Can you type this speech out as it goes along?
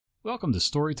Welcome to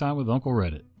Storytime with Uncle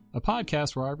Reddit, a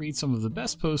podcast where I read some of the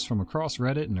best posts from across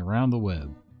Reddit and around the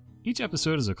web. Each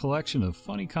episode is a collection of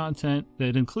funny content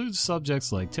that includes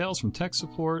subjects like tales from tech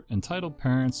support, entitled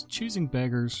parents, choosing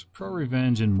beggars,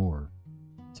 pro-revenge, and more.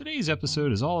 Today's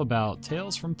episode is all about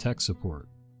tales from tech support.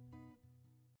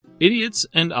 Idiots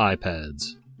and iPads.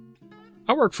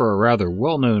 I work for a rather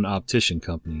well-known optician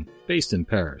company based in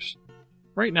Paris.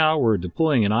 Right now we're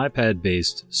deploying an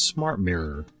iPad-based smart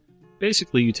mirror.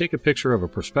 Basically, you take a picture of a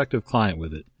prospective client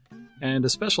with it, and a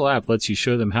special app lets you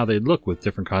show them how they'd look with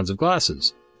different kinds of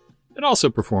glasses. It also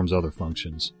performs other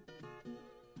functions.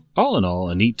 All in all,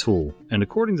 a neat tool, and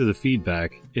according to the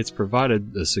feedback, it's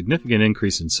provided a significant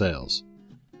increase in sales.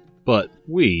 But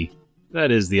we, that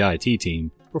is the IT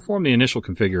team, perform the initial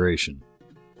configuration.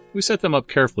 We set them up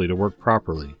carefully to work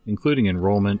properly, including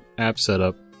enrollment, app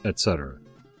setup, etc.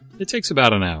 It takes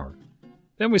about an hour.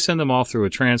 Then we send them off through a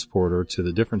transporter to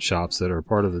the different shops that are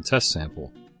part of the test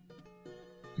sample.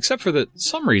 Except for that,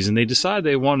 some reason they decide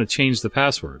they want to change the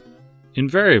password.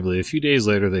 Invariably, a few days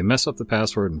later they mess up the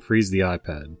password and freeze the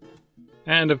iPad.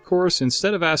 And of course,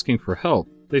 instead of asking for help,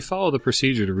 they follow the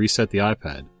procedure to reset the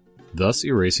iPad, thus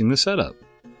erasing the setup.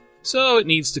 So it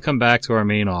needs to come back to our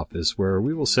main office where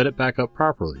we will set it back up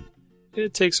properly.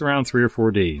 It takes around 3 or 4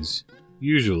 days,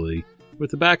 usually, with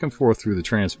the back and forth through the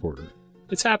transporter.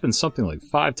 It's happened something like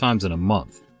 5 times in a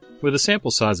month, with a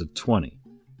sample size of 20.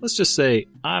 Let's just say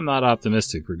I'm not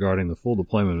optimistic regarding the full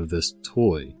deployment of this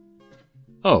toy.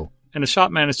 Oh, and the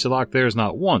shop managed to lock theirs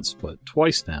not once, but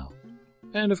twice now.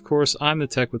 And of course, I'm the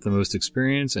tech with the most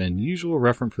experience and usual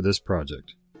referent for this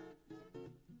project.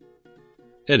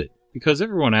 Edit. Because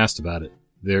everyone asked about it,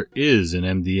 there is an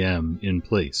MDM in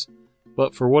place,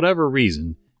 but for whatever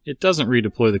reason, it doesn't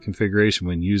redeploy the configuration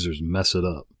when users mess it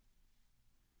up.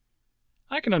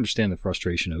 I can understand the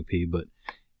frustration, OP, but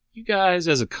you guys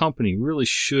as a company really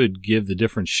should give the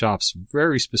different shops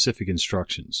very specific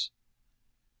instructions.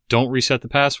 Don't reset the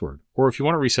password, or if you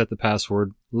want to reset the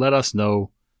password, let us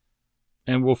know,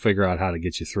 and we'll figure out how to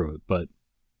get you through it. But,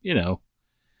 you know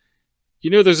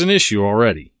there's an issue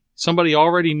already. Somebody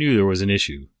already knew there was an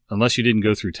issue, unless you didn't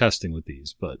go through testing with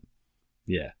these, but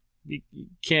yeah, you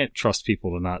can't trust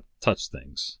people to not touch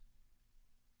things.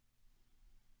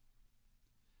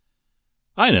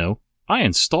 I know, I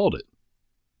installed it.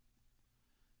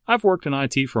 I've worked in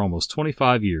IT for almost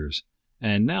 25 years,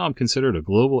 and now I'm considered a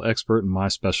global expert in my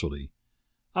specialty.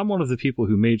 I'm one of the people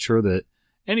who made sure that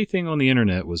anything on the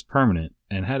internet was permanent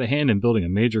and had a hand in building a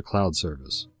major cloud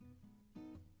service.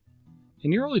 In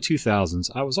the early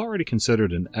 2000s, I was already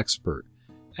considered an expert,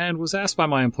 and was asked by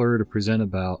my employer to present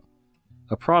about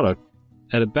a product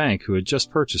at a bank who had just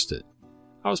purchased it.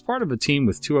 I was part of a team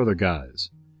with 2 other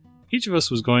guys. Each of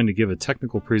us was going to give a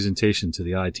technical presentation to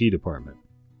the IT department.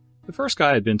 The first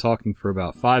guy had been talking for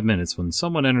about 5 minutes when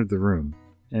someone entered the room,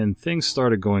 and things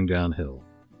started going downhill.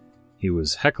 He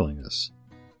was heckling us.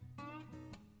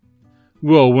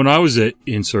 Well, when I was at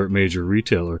insert major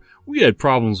retailer, we had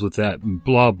problems with that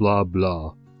blah blah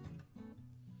blah.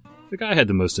 The guy had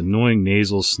the most annoying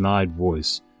nasal snide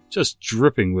voice, just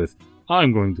dripping with,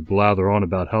 I'm going to blather on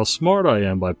about how smart I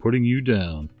am by putting you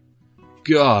down.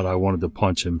 God, I wanted to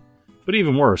punch him. But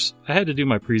even worse, I had to do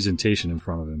my presentation in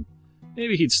front of him.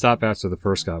 Maybe he'd stop after the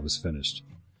first guy was finished.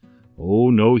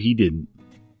 Oh no, he didn't.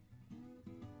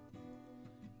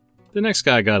 The next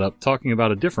guy got up talking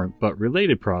about a different but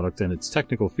related product and its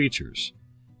technical features.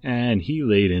 And he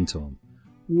laid into him.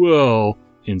 Well,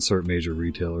 insert major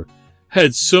retailer,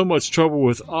 had so much trouble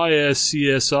with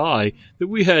ISCSI that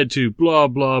we had to blah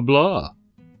blah blah.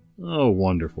 Oh,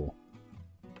 wonderful.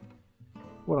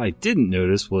 What I didn't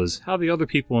notice was how the other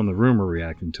people in the room were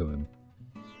reacting to him.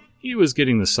 He was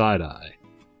getting the side eye.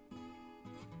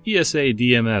 ESA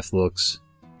DMF looks,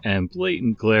 and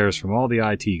blatant glares from all the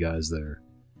IT guys there.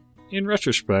 In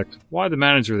retrospect, why the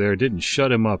manager there didn't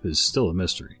shut him up is still a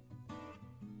mystery.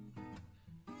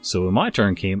 So when my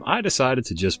turn came, I decided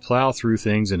to just plow through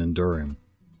things and endure him.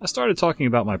 I started talking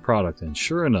about my product, and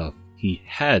sure enough, he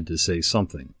had to say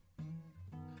something.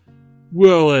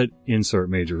 Well, at insert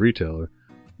major retailer,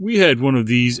 we had one of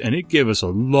these and it gave us a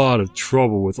lot of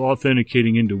trouble with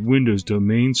authenticating into Windows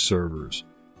domain servers.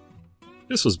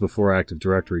 This was before Active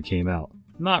Directory came out.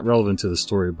 Not relevant to the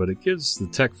story, but it gives the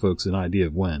tech folks an idea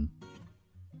of when.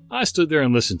 I stood there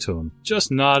and listened to him,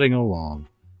 just nodding along.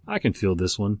 I can feel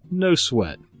this one, no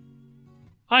sweat.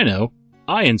 I know,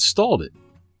 I installed it.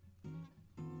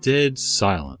 Dead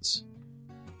silence.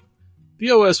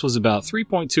 The OS was about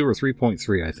 3.2 or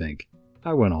 3.3, I think.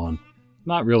 I went on,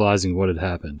 not realizing what had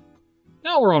happened.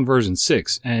 Now we're on version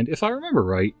 6, and if I remember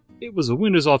right, it was a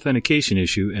Windows authentication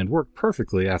issue and worked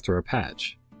perfectly after a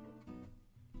patch.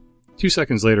 2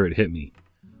 seconds later it hit me.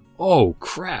 Oh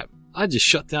crap, I just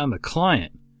shut down the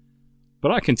client. But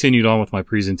I continued on with my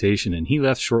presentation and he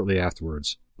left shortly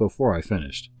afterwards, before I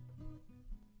finished.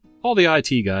 All the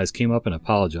IT guys came up and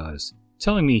apologized,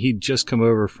 telling me he'd just come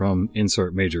over from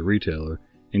insert major retailer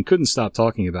and couldn't stop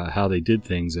talking about how they did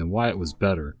things and why it was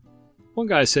better. One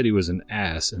guy said he was an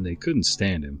ass and they couldn't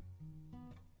stand him.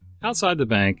 Outside the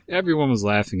bank, everyone was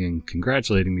laughing and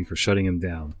congratulating me for shutting him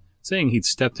down, saying he'd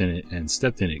stepped in it and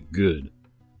stepped in it good.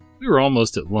 We were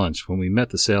almost at lunch when we met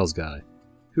the sales guy,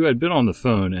 who had been on the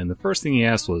phone, and the first thing he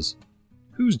asked was,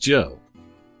 "Who's Joe?"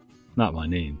 Not my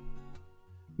name.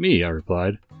 "Me," I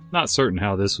replied, not certain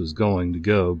how this was going to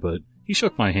go, but he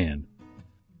shook my hand.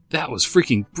 "That was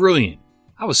freaking brilliant.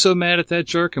 I was so mad at that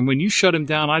jerk, and when you shut him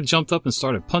down, I jumped up and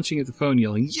started punching at the phone,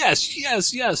 yelling, 'Yes,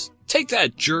 yes, yes! Take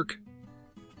that, jerk!'"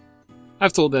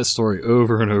 I've told that story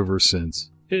over and over since.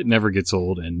 It never gets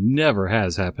old and never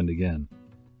has happened again.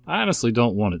 I honestly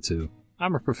don't want it to.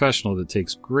 I'm a professional that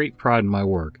takes great pride in my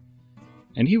work,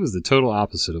 and he was the total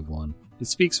opposite of one. It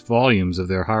speaks volumes of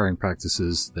their hiring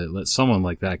practices that let someone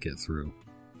like that get through.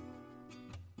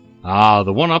 Ah,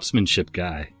 the one-upsmanship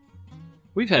guy.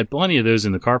 We've had plenty of those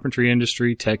in the carpentry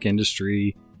industry, tech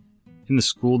industry, in the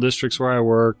school districts where I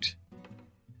worked.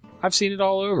 I've seen it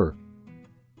all over.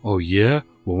 "Oh yeah?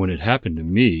 Well, when it happened to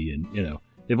me," and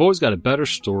they've always got a better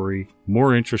story,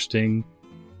 more interesting,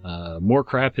 more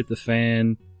crap hit the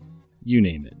fan, you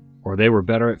name it. Or they were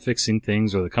better at fixing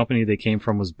things, or the company they came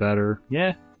from was better.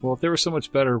 Yeah, well, if they were so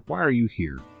much better, why are you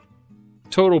here?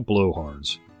 Total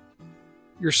blowhards.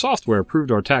 "Your software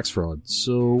proved our tax fraud,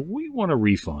 so we want a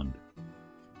refund."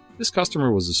 This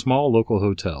customer was a small local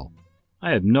hotel.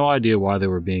 I had no idea why they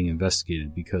were being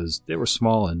investigated because they were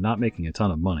small and not making a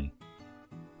ton of money.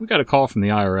 We got a call from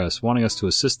the IRS wanting us to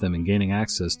assist them in gaining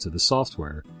access to the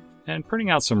software and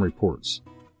printing out some reports.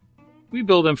 We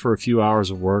bill them for a few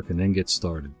hours of work and then get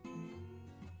started.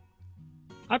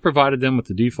 I provided them with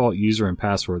the default user and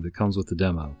password that comes with the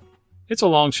demo. It's a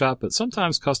long shot, but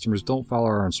sometimes customers don't follow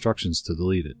our instructions to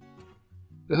delete it.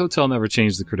 The hotel never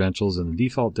changed the credentials and the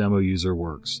default demo user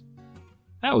works.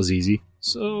 That was easy,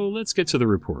 so let's get to the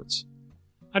reports.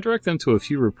 I direct them to a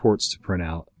few reports to print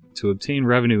out to obtain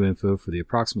revenue info for the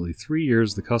approximately 3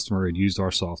 years the customer had used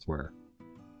our software.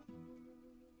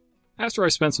 After I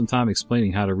spent some time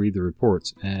explaining how to read the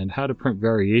reports and how to print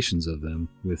variations of them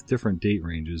with different date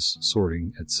ranges,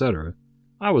 sorting, etc.,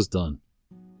 I was done.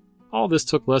 All this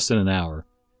took less than an hour,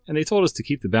 and they told us to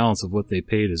keep the balance of what they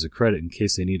paid as a credit in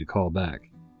case they need to call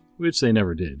back, which they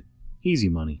never did. Easy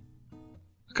money.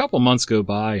 A couple months go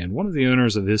by, and one of the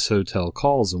owners of his hotel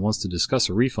calls and wants to discuss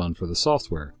a refund for the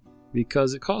software,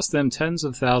 because it cost them tens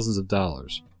of thousands of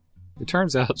dollars. It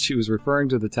turns out she was referring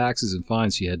to the taxes and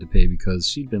fines she had to pay because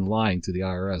she'd been lying to the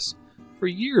IRS for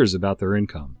years about their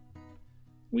income.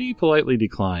 We politely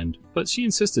declined, but she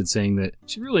insisted, saying that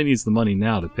she really needs the money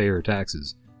now to pay her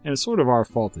taxes, and it's sort of our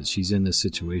fault that she's in this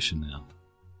situation now.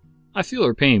 I feel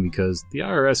her pain because the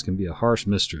IRS can be a harsh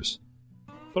mistress,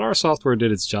 but our software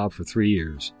did its job for 3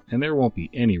 years, and there won't be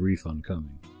any refund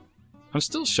coming. I'm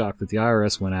still shocked that the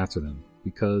IRS went after them,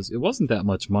 because it wasn't that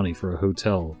much money for a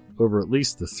hotel over at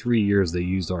least the 3 years they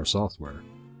used our software.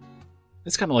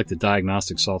 It's kind of like the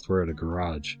diagnostic software at a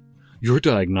garage. "Your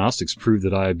diagnostics proved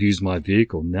that I abused my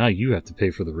vehicle, now you have to pay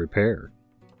for the repair."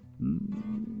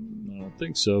 I don't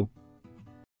think so.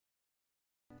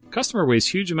 Customer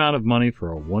wastes huge amount of money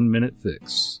for a 1-minute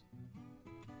fix.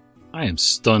 I am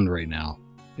stunned right now.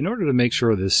 In order to make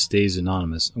sure this stays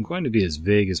anonymous, I'm going to be as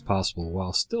vague as possible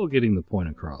while still getting the point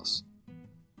across.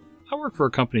 I work for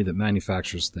a company that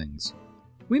manufactures things.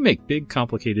 We make big,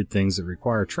 complicated things that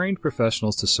require trained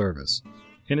professionals to service,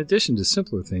 in addition to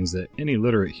simpler things that any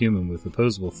literate human with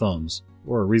opposable thumbs,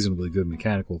 or a reasonably good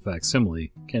mechanical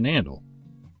facsimile, can handle.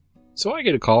 So I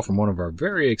get a call from one of our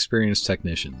very experienced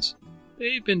technicians.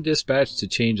 They've been dispatched to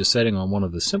change a setting on one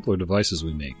of the simpler devices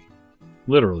we make.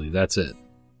 Literally, that's it.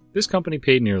 This company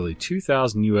paid nearly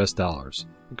 $2,000 US.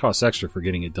 It costs extra for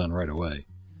getting it done right away.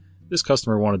 This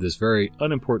customer wanted this very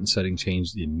unimportant setting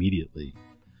changed immediately.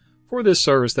 For this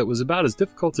service that was about as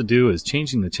difficult to do as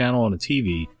changing the channel on a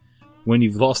TV when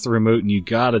you've lost the remote and you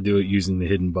gotta do it using the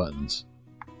hidden buttons.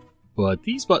 But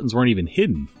these buttons weren't even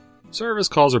hidden. Service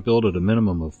calls are billed at a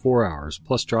minimum of 4 hours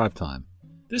plus drive time.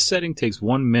 This setting takes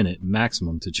 1 minute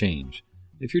maximum to change.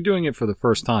 If you're doing it for the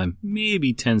first time,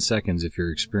 maybe 10 seconds if you're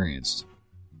experienced.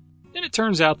 And it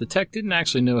turns out the tech didn't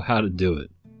actually know how to do it.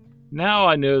 Now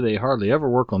I know they hardly ever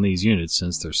work on these units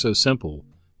since they're so simple,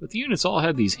 but the units all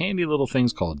have these handy little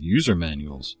things called user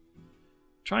manuals.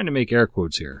 Trying to make air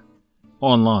quotes here.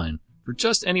 Online, for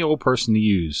just any old person to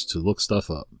use to look stuff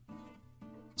up.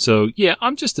 So, yeah,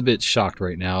 I'm just a bit shocked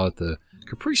right now at the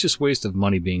capricious waste of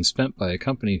money being spent by a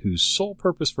company whose sole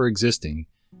purpose for existing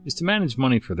is to manage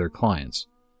money for their clients,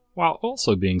 while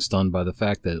also being stunned by the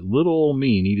fact that little old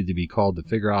me needed to be called to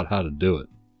figure out how to do it.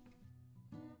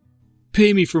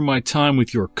 Pay me for my time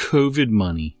with your COVID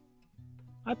money.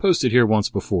 I posted here once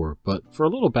before, but for a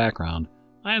little background,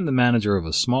 I am the manager of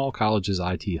a small college's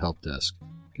IT help desk,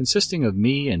 consisting of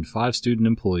me and 5 student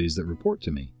employees that report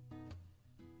to me.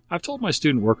 I've told my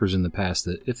student workers in the past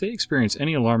that if they experience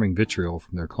any alarming vitriol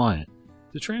from their client,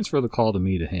 to transfer the call to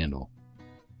me to handle.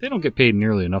 They don't get paid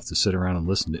nearly enough to sit around and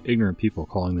listen to ignorant people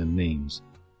calling them names.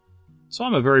 So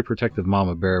I'm a very protective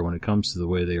mama bear when it comes to the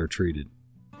way they are treated.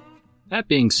 That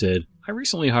being said, I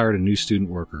recently hired a new student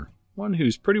worker, one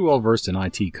who's pretty well versed in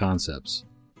IT concepts.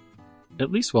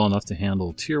 At least well enough to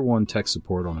handle Tier 1 tech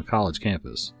support on a college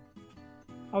campus.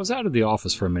 I was out of the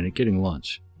office for a minute getting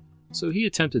lunch, so he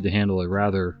attempted to handle a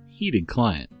rather heated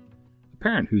client, a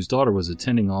parent whose daughter was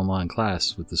attending online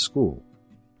class with the school.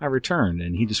 I returned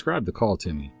and he described the call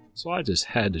to me, so I just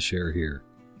had to share here.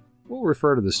 We'll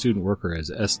refer to the student worker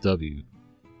as SW,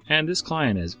 and this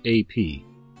client as AP,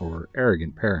 or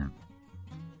Arrogant Parent.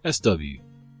 SW.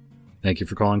 Thank you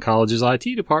for calling college's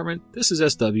IT department. This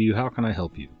is SW. How can I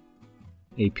help you?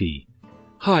 AP.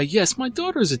 Hi, yes, my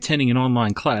daughter is attending an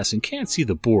online class and can't see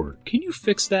the board. Can you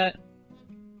fix that?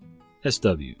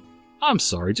 SW. I'm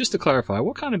sorry, just to clarify,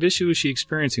 what kind of issue is she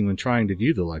experiencing when trying to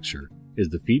view the lecture? Is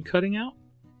the feed cutting out?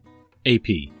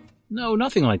 AP. No,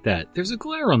 nothing like that. There's a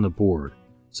glare on the board,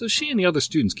 so she and the other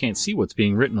students can't see what's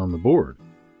being written on the board.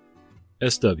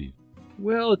 SW.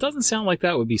 Well, it doesn't sound like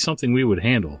that would be something we would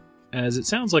handle, as it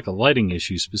sounds like a lighting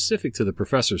issue specific to the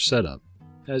professor's setup.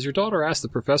 Has your daughter asked the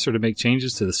professor to make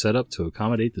changes to the setup to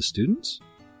accommodate the students?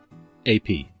 AP.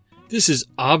 This is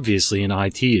obviously an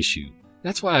IT issue.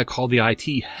 That's why I called the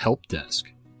IT help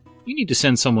desk. You need to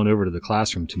send someone over to the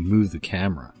classroom to move the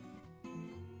camera.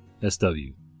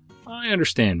 SW. I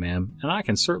understand, ma'am, and I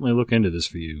can certainly look into this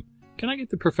for you. Can I get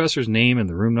the professor's name and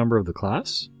the room number of the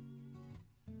class?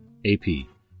 AP.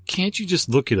 Can't you just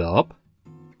look it up?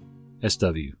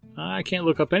 SW. I can't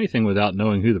look up anything without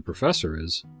knowing who the professor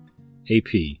is.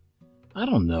 AP. I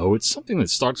don't know, it's something that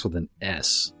starts with an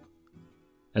S.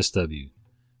 SW.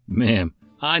 Ma'am,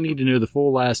 I need to know the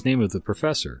full last name of the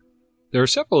professor. There are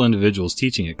several individuals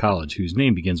teaching at college whose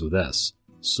name begins with S,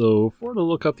 so if we're to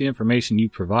look up the information you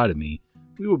provided me,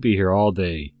 we would be here all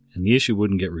day, and the issue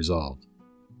wouldn't get resolved.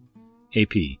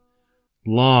 AP.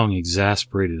 Long,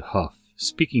 exasperated huff,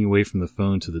 speaking away from the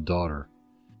phone to the daughter.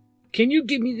 Can you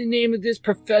give me the name of this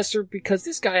professor? Because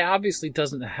this guy obviously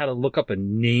doesn't know how to look up a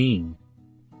name.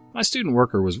 My student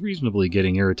worker was reasonably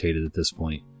getting irritated at this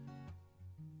point,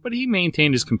 but he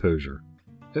maintained his composure.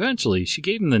 Eventually, she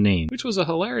gave him the name, which was a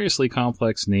hilariously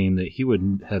complex name that he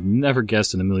would have never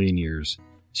guessed in a million years.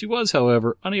 She was,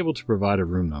 however, unable to provide a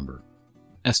room number.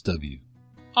 SW.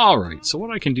 Alright, so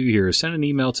what I can do here is send an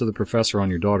email to the professor on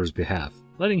your daughter's behalf,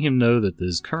 letting him know that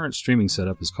his current streaming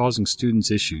setup is causing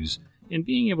students issues in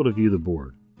being able to view the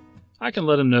board. I can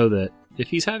let him know that if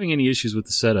he's having any issues with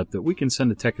the setup, that we can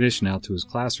send a technician out to his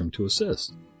classroom to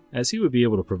assist, as he would be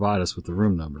able to provide us with the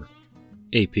room number.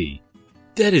 AP.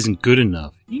 That isn't good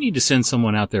enough. You need to send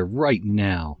someone out there right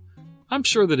now. I'm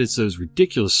sure that it's those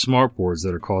ridiculous smart boards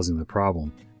that are causing the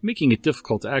problem, making it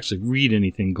difficult to actually read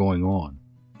anything going on.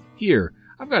 Here,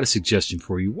 I've got a suggestion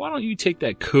for you. Why don't you take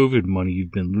that COVID money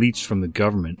you've been leached from the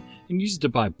government and use it to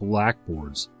buy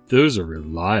blackboards? Those are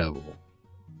reliable.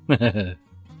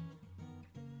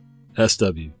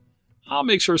 SW. I'll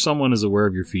make sure someone is aware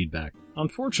of your feedback.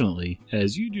 Unfortunately,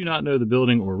 as you do not know the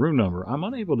building or room number, I'm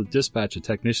unable to dispatch a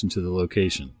technician to the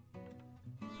location.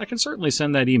 I can certainly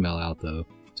send that email out, though,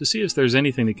 to see if there's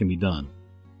anything that can be done.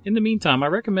 In the meantime, I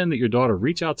recommend that your daughter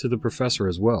reach out to the professor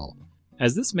as well,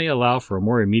 as this may allow for a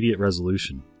more immediate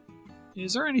resolution.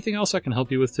 Is there anything else I can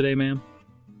help you with today, ma'am?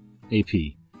 AP.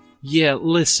 Yeah,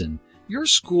 listen, your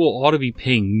school ought to be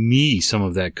paying me some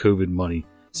of that COVID money,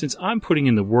 since I'm putting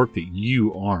in the work that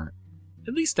you aren't.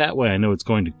 At least that way I know it's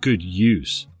going to good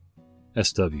use.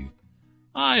 SW.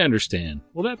 I understand.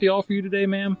 Will that be all for you today,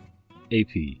 ma'am?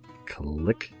 AP.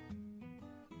 Click.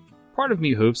 Part of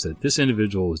me hopes that this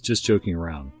individual was just joking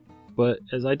around, but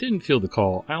as I didn't field the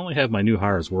call, I only have my new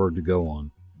hire's word to go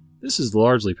on. This is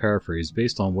largely paraphrased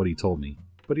based on what he told me,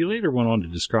 but he later went on to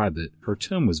describe that her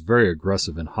tone was very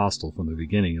aggressive and hostile from the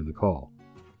beginning of the call.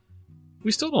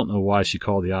 We still don't know why she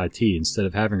called the IT instead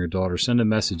of having her daughter send a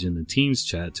message in the Teams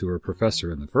chat to her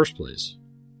professor in the first place.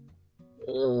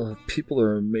 People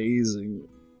are amazing.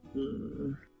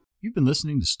 You've been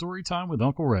listening to Storytime with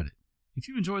Uncle Reddit. If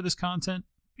you enjoy this content,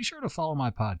 be sure to follow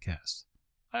my podcast.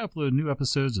 I upload new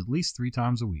episodes at least 3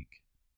 times a week.